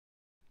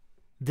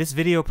This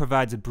video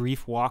provides a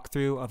brief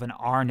walkthrough of an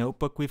R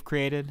notebook we've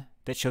created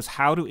that shows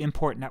how to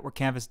import Network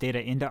Canvas data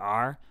into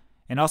R,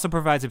 and also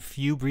provides a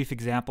few brief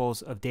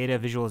examples of data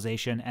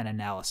visualization and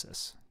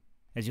analysis.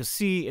 As you'll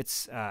see,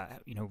 it's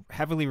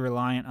heavily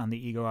reliant on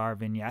the EgoR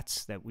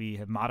vignettes that we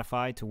have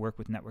modified to work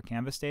with Network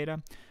Canvas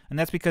data, and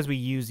that's because we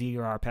use the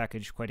EgoR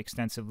package quite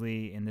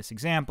extensively in this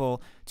example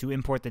to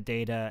import the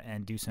data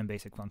and do some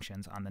basic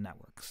functions on the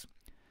networks.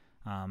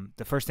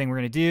 The first thing we're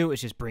going to do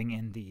is just bring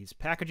in these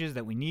packages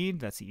that we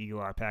need. That's the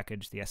EgoR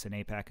package, the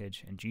SNA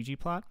package, and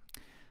ggplot.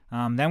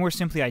 Then we're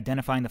simply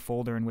identifying the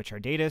folder in which our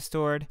data is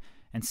stored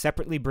and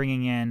separately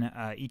bringing in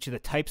each of the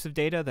types of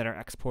data that are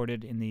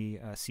exported in the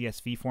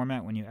CSV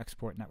format when you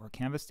export Network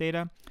Canvas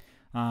data,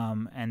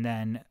 and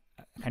then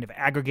kind of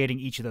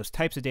aggregating each of those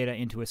types of data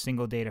into a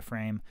single data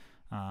frame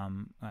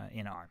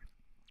in R.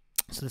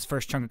 So this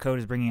first chunk of code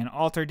is bringing in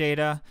alter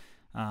data.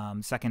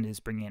 Second is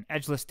bringing in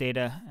edgeless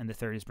data, and the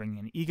third is bringing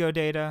in ego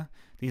data.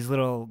 These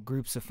little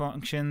groups of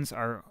functions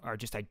are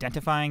just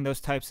identifying those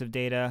types of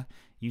data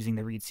using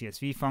the read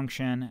CSV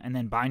function and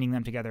then binding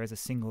them together as a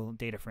single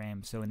data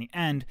frame. So in the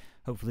end,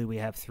 hopefully we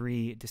have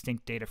 3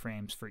 distinct data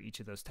frames for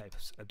each of those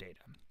types of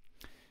data.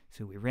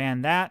 So we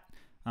ran that.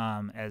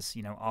 As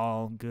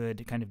all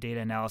good kind of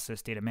data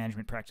analysis, data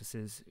management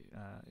practices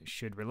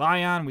should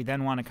rely on. We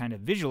then want to kind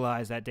of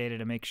visualize that data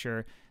to make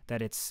sure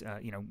that it's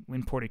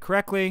imported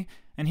correctly.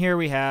 And here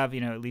we have,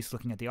 at least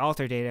looking at the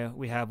alter data,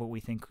 we have what we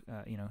think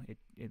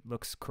it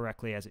looks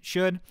correctly as it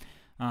should.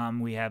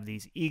 We have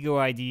these ego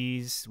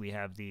IDs, we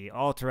have the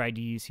alter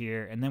IDs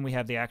here, and then we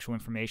have the actual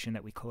information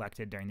that we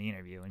collected during the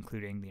interview,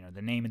 including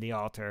the name of the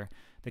alter,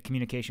 the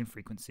communication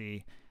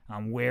frequency,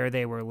 where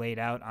they were laid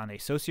out on a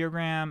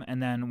sociogram,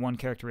 and then one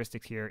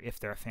characteristic here, if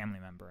they're a family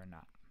member or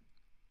not.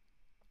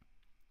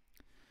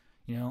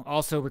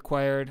 Also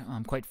required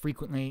quite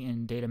frequently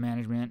in data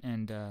management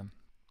and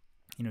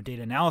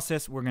data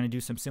analysis, we're going to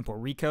do some simple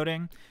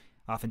recoding.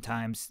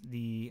 Oftentimes,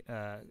 the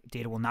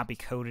data will not be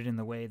coded in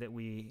the way that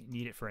we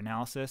need it for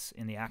analysis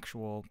in the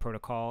actual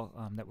protocol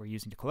that we're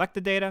using to collect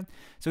the data.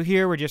 So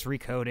here we're just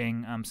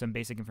recoding some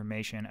basic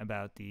information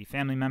about the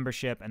family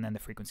membership and then the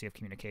frequency of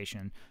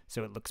communication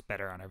so it looks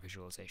better on our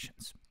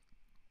visualizations.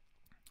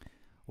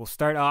 We'll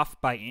start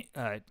off by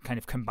kind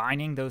of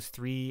combining those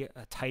 3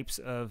 types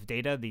of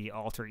data, the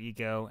alter,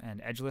 ego,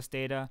 and edgeless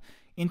data,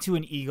 into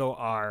an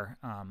EgoR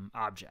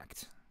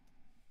object.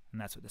 And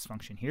that's what this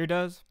function here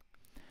does.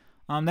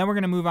 Then we're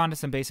going to move on to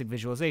some basic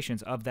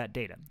visualizations of that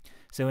data.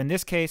 So in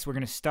this case, we're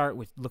going to start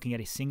with looking at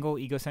a single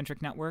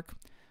egocentric network.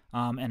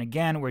 And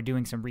again, we're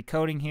doing some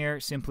recoding here,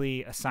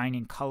 simply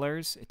assigning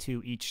colors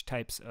to each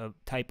type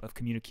of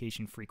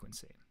communication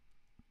frequency.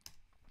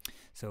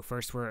 So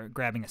first we're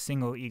grabbing a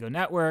single ego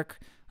network,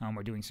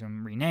 we're doing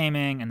some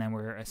renaming, and then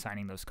we're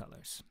assigning those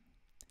colors.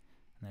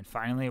 And then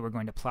finally, we're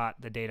going to plot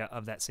the data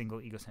of that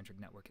single egocentric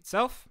network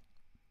itself.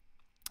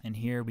 And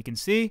here we can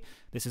see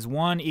this is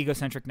one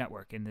egocentric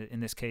network. In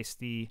this case,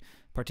 the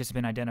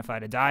participant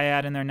identified a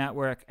dyad in their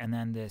network, and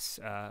then this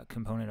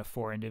component of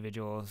 4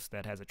 individuals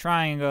that has a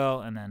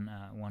triangle, and then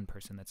one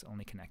person that's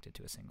only connected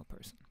to a single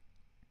person.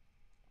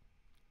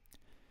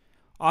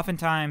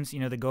 Oftentimes,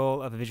 the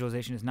goal of a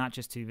visualization is not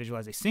just to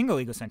visualize a single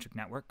egocentric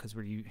network, because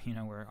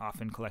we're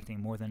often collecting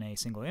more than a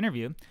single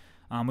interview.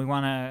 We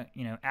want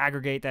to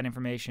aggregate that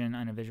information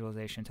in a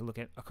visualization to look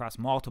at across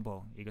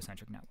multiple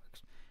egocentric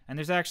networks. And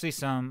there's actually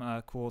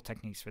some cool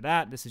techniques for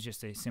that. This is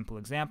just a simple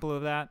example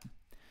of that.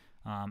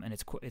 And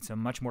it's a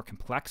much more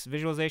complex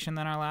visualization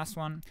than our last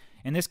one.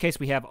 In this case,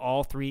 we have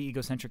all 3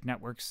 egocentric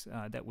networks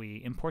that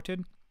we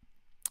imported,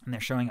 and they're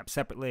showing up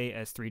separately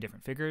as 3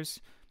 different figures.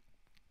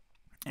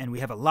 And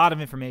we have a lot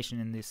of information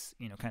in this,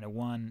 kind of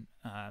one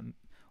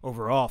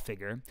overall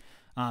figure.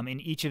 In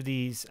each of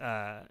these,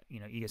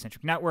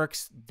 egocentric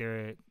networks,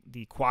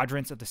 the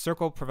quadrants of the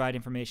circle provide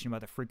information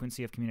about the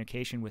frequency of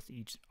communication with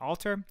each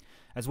alter,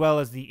 as well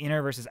as the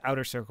inner versus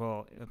outer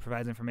circle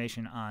provides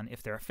information on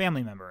if they're a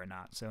family member or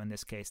not. So in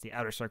this case, the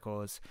outer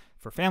circle is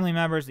for family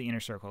members, the inner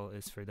circle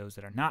is for those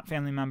that are not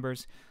family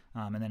members.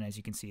 And then as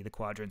you can see, the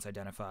quadrants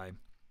identify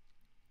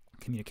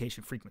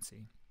communication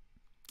frequency.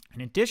 In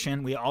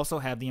addition, we also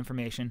have the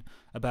information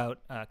about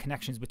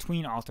connections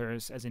between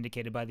alters as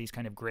indicated by these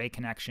kind of gray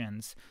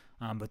connections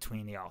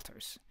between the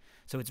alters.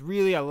 So it's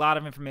really a lot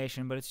of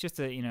information, but it's just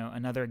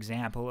another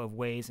example of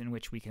ways in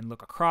which we can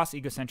look across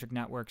egocentric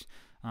networks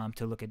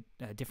to look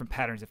at different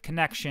patterns of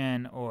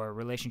connection or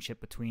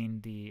relationship between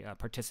the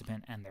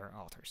participant and their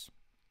alters.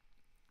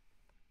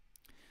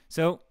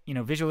 So,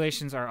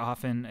 visualizations are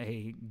often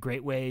a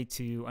great way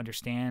to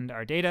understand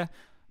our data.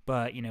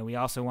 But we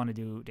also want to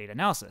do data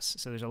analysis.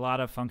 So there's a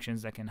lot of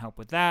functions that can help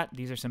with that.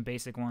 These are some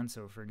basic ones.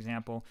 So for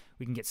example,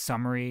 we can get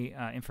summary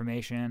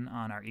information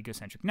on our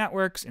egocentric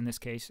networks. In this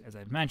case, as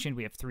I've mentioned,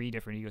 we have 3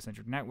 different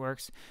egocentric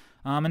networks.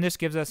 And this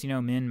gives us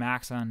min,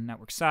 max on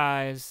network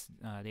size,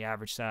 the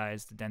average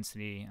size, the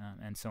density,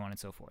 and so on and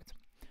so forth.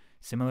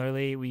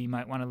 Similarly, we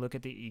might want to look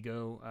at the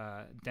ego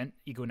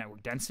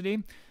network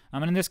density.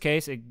 And in this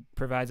case, it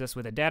provides us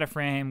with a data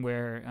frame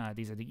where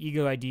these are the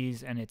ego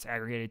IDs, and it's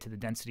aggregated to the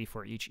density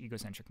for each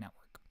egocentric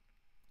network.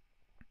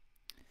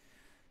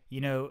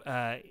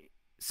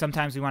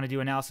 Sometimes we want to do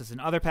analysis in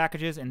other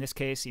packages. In this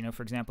case,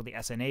 for example, the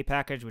SNA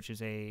package, which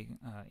is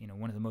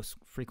one of the most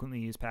frequently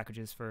used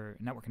packages for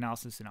network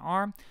analysis in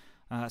R.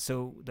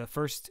 So the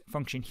first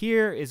function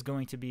here is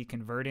going to be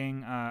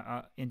converting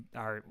in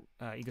our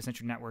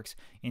egocentric networks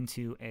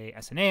into a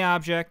SNA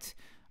object.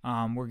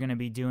 We're going to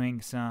be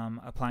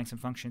applying some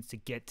functions to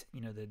get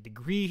the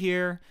degree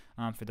here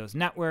for those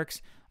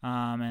networks,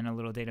 and a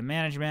little data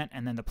management,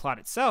 and then the plot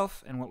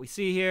itself. And what we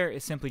see here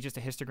is simply just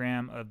a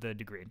histogram of the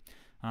degree.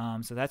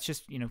 So that's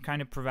just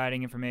kind of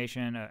providing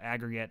information,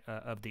 aggregate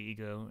of the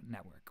ego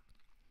network.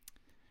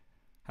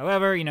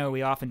 However,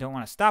 we often don't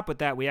want to stop with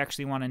that. We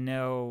actually want to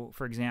know,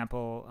 for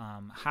example,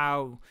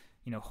 how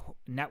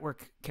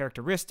network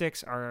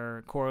characteristics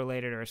are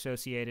correlated or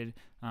associated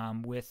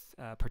with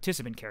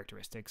participant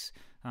characteristics.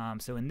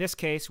 So in this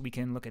case, we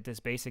can look at this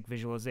basic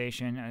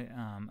visualization,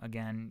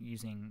 again,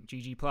 using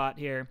ggplot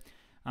here.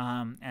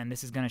 And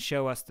this is going to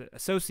show us the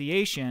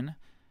association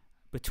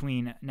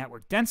between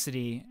network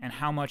density and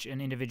how much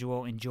an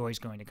individual enjoys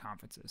going to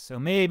conferences. So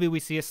maybe we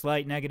see a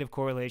slight negative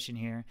correlation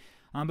here.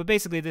 But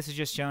basically, this is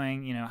just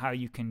showing how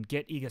you can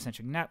get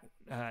egocentric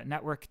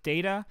network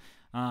data.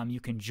 You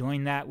can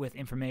join that with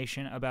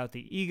information about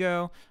the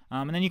ego,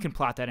 and then you can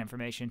plot that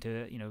information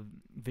to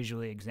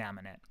visually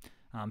examine it.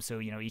 So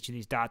each of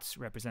these dots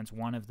represents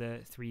one of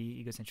the 3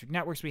 egocentric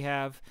networks we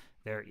have.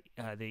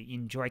 The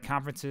enjoy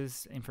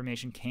conferences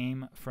information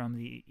came from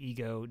the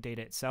ego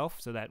data itself,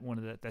 so that one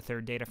of the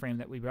third data frame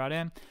that we brought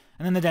in,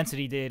 and then the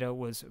density data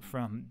was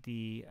from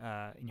the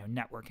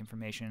network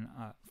information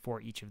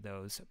for each of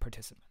those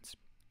participants.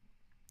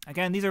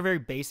 Again, these are very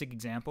basic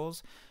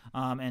examples,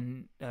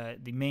 and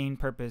the main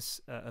purpose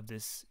of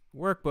this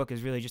workbook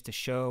is really just to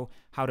show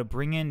how to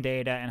bring in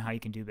data and how you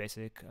can do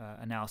basic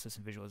analysis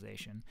and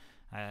visualization.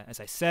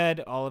 As I said,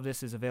 all of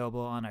this is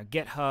available on our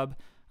GitHub,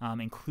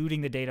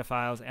 including the data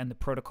files and the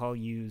protocol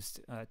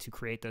used to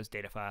create those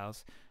data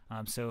files.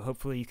 So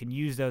hopefully you can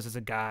use those as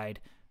a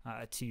guide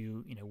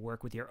to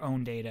work with your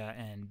own data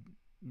and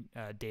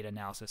data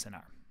analysis in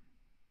R.